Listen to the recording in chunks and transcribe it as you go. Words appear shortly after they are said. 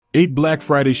8 Black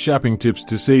Friday shopping tips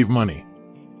to save money.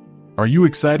 Are you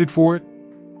excited for it?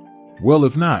 Well,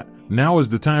 if not, now is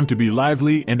the time to be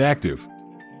lively and active.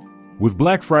 With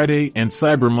Black Friday and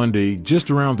Cyber Monday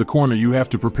just around the corner, you have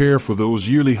to prepare for those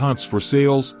yearly hunts for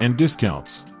sales and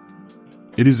discounts.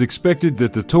 It is expected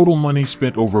that the total money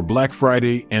spent over Black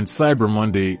Friday and Cyber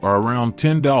Monday are around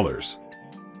 $10.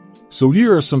 So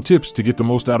here are some tips to get the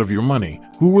most out of your money.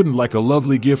 Who wouldn't like a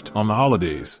lovely gift on the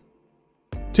holidays?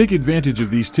 Take advantage of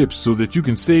these tips so that you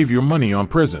can save your money on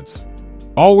presents.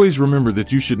 Always remember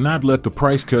that you should not let the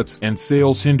price cuts and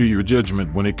sales hinder your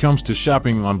judgment when it comes to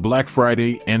shopping on Black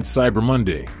Friday and Cyber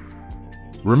Monday.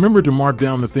 Remember to mark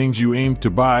down the things you aim to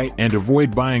buy and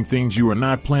avoid buying things you are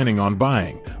not planning on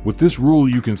buying. With this rule,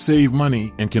 you can save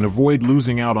money and can avoid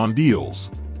losing out on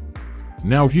deals.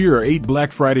 Now here are 8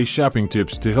 Black Friday shopping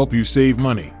tips to help you save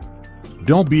money.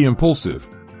 Don't be impulsive.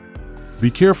 Be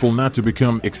careful not to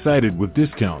become excited with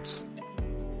discounts.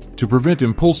 To prevent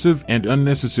impulsive and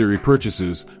unnecessary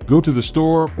purchases, go to the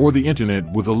store or the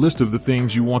internet with a list of the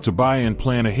things you want to buy and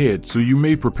plan ahead so you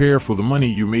may prepare for the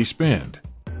money you may spend.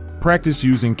 Practice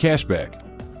using cashback.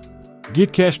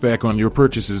 Get cashback on your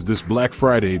purchases this Black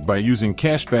Friday by using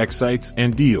cashback sites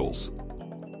and deals.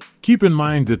 Keep in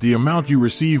mind that the amount you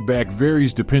receive back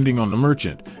varies depending on the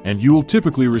merchant, and you'll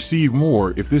typically receive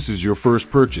more if this is your first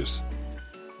purchase.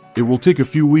 It will take a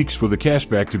few weeks for the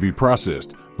cashback to be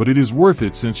processed, but it is worth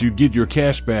it since you get your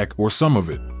cash back or some of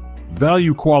it.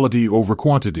 Value quality over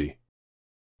quantity.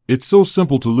 It's so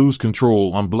simple to lose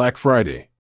control on Black Friday.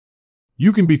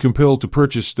 You can be compelled to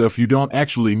purchase stuff you don't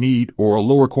actually need or a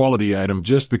lower quality item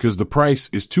just because the price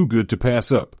is too good to pass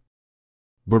up.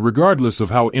 But regardless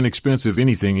of how inexpensive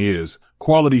anything is,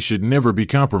 quality should never be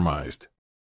compromised.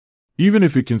 Even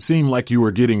if it can seem like you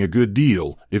are getting a good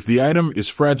deal, if the item is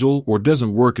fragile or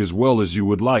doesn't work as well as you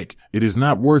would like, it is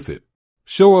not worth it.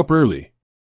 Show up early.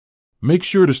 Make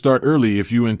sure to start early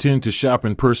if you intend to shop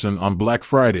in person on Black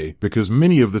Friday because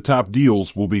many of the top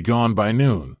deals will be gone by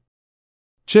noon.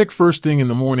 Check first thing in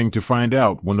the morning to find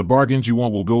out when the bargains you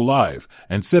want will go live,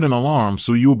 and set an alarm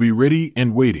so you'll be ready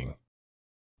and waiting.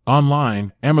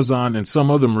 Online, Amazon and some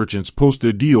other merchants post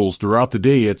their deals throughout the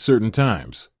day at certain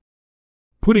times.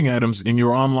 Putting items in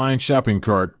your online shopping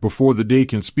cart before the day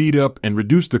can speed up and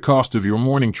reduce the cost of your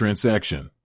morning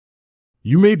transaction.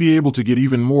 You may be able to get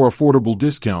even more affordable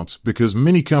discounts because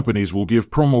many companies will give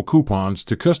promo coupons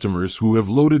to customers who have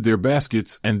loaded their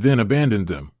baskets and then abandoned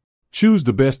them. Choose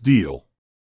the best deal.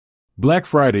 Black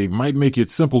Friday might make it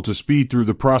simple to speed through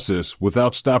the process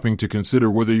without stopping to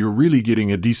consider whether you're really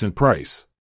getting a decent price.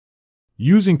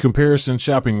 Using comparison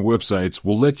shopping websites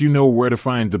will let you know where to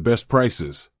find the best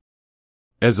prices.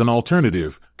 As an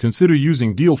alternative, consider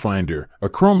using Deal Finder, a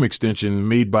Chrome extension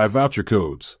made by voucher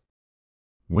codes.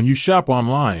 When you shop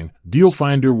online, Deal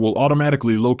Finder will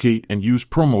automatically locate and use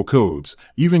promo codes,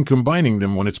 even combining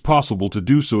them when it's possible to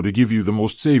do so to give you the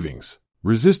most savings.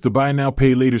 Resist the buy now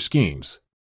pay later schemes.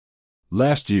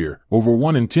 Last year, over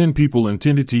 1 in 10 people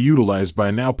intended to utilize buy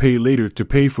now pay later to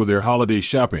pay for their holiday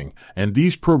shopping, and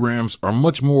these programs are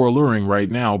much more alluring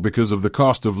right now because of the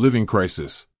cost of living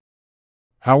crisis.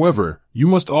 However, you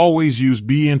must always use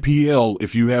BNPL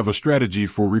if you have a strategy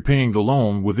for repaying the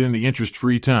loan within the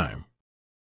interest-free time.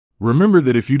 Remember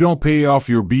that if you don't pay off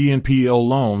your BNPL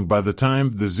loan by the time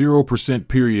the 0%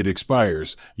 period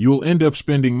expires, you'll end up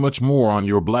spending much more on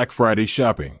your Black Friday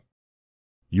shopping.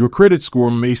 Your credit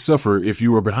score may suffer if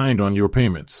you are behind on your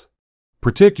payments.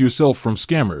 Protect yourself from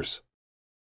scammers.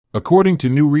 According to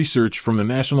new research from the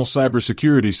National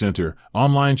Cybersecurity Center,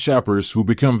 online shoppers who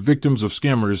become victims of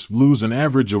scammers lose an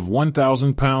average of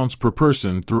 £1,000 per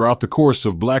person throughout the course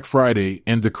of Black Friday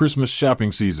and the Christmas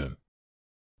shopping season.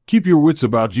 Keep your wits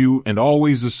about you and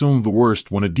always assume the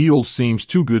worst when a deal seems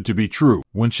too good to be true.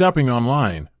 When shopping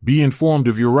online, be informed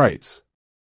of your rights.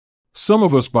 Some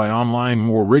of us buy online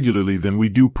more regularly than we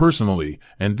do personally,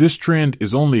 and this trend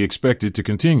is only expected to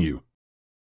continue.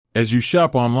 As you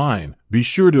shop online, be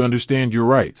sure to understand your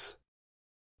rights.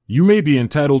 You may be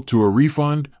entitled to a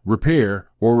refund, repair,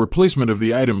 or replacement of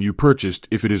the item you purchased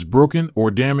if it is broken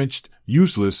or damaged,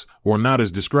 useless, or not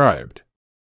as described.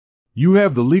 You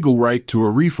have the legal right to a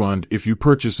refund if you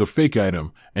purchase a fake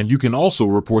item, and you can also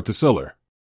report the seller.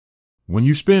 When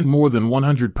you spend more than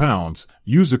 £100,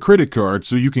 use a credit card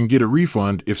so you can get a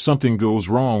refund if something goes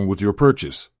wrong with your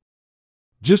purchase.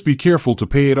 Just be careful to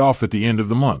pay it off at the end of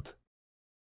the month.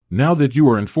 Now that you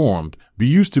are informed, be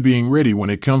used to being ready when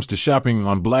it comes to shopping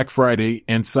on Black Friday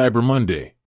and Cyber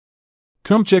Monday.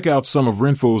 Come check out some of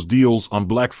RENPHO's deals on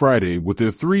Black Friday with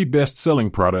their 3 best-selling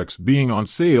products being on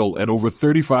sale at over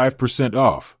 35%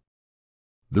 off.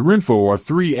 The RENPHO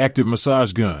R3 Active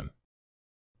Massage Gun.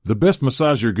 The best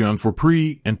massager gun for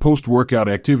pre- and post-workout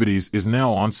activities is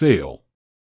now on sale.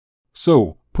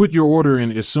 So, put your order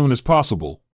in as soon as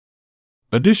possible.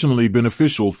 Additionally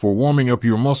beneficial for warming up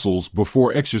your muscles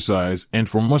before exercise and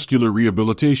for muscular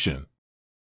rehabilitation.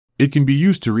 It can be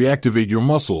used to reactivate your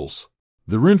muscles.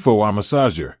 The RENPHO Eye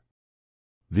Massager.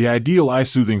 The ideal eye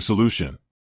soothing solution.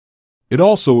 It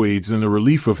also aids in the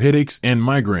relief of headaches and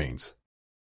migraines.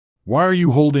 Why are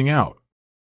you holding out?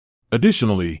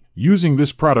 Additionally, using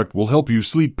this product will help you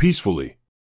sleep peacefully.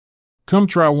 Come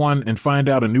try one and find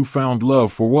out a newfound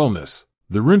love for wellness.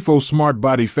 The RENPHO Smart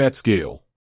Body Fat Scale.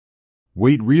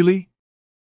 Wait, really?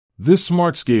 This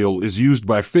smart scale is used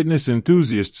by fitness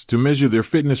enthusiasts to measure their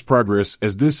fitness progress,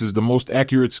 as this is the most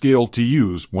accurate scale to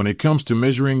use when it comes to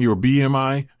measuring your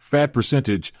BMI, fat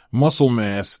percentage, muscle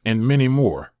mass, and many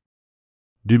more.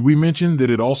 Did we mention that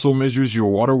it also measures your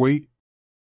water weight?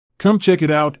 Come check it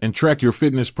out and track your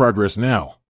fitness progress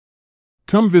now.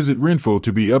 Come visit RENPHO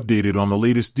to be updated on the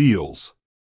latest deals.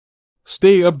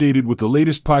 Stay updated with the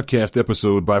latest podcast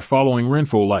episode by following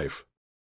RENPHO Life.